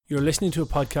You're listening to a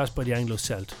podcast by the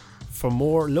Anglo-Celt. For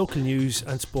more local news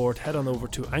and sport, head on over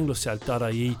to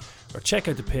anglocelt.ie or check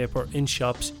out the paper in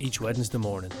shops each Wednesday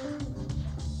morning.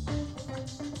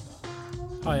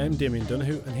 Hi, I'm Damien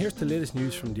Donoghue and here's the latest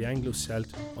news from the Anglo-Celt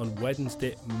on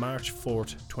Wednesday, March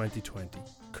 4th, 2020.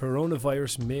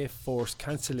 Coronavirus may force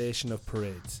cancellation of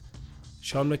parades.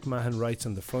 Sean McMahon writes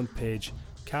on the front page,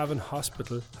 Cavan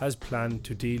Hospital has planned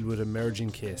to deal with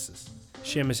emerging cases.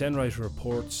 Seamus Enright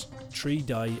reports 3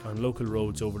 die on local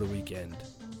roads over the weekend.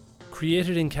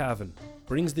 Created in Cavan,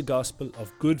 brings the gospel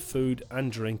of good food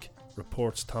and drink,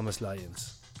 reports Thomas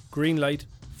Lyons. Green light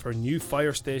for new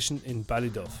fire station in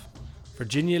Ballyduff.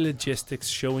 Virginia Logistics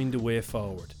showing the way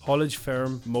forward. Haulage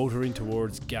firm motoring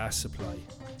towards gas supply.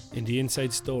 In the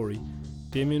inside story,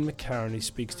 Damien McCartney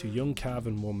speaks to young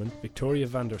Cavan woman Victoria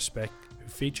van der Speck, who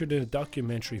featured in a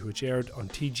documentary which aired on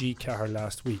TG Cahir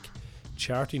last week,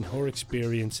 charting her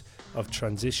experience of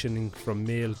transitioning from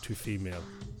male to female.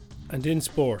 And in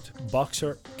sport,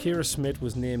 boxer Ceire Smith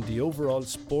was named the overall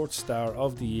Sports Star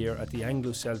of the Year at the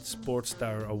Anglo-Celt Sports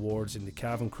Star Awards in the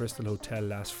Cavan Crystal Hotel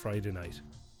last Friday night.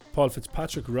 Paul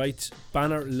Fitzpatrick writes,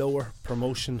 banner lower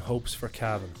promotion hopes for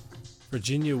Cavan.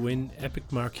 Virginia win epic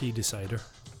marquee decider.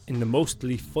 In the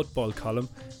mostly football column,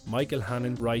 Michael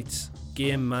Hannon writes,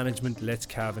 game management lets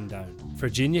Cavan down.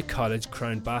 Virginia College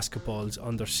crowned basketball's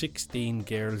under 16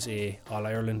 Girls A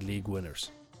All-Ireland League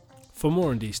winners. For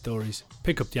more on these stories,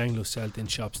 pick up the Anglo-Celt in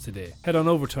shops today. Head on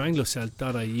over to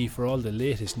anglocelt.ie for all the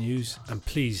latest news and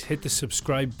please hit the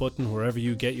subscribe button wherever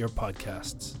you get your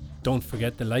podcasts. Don't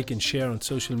forget to like and share on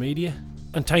social media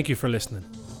and thank you for listening.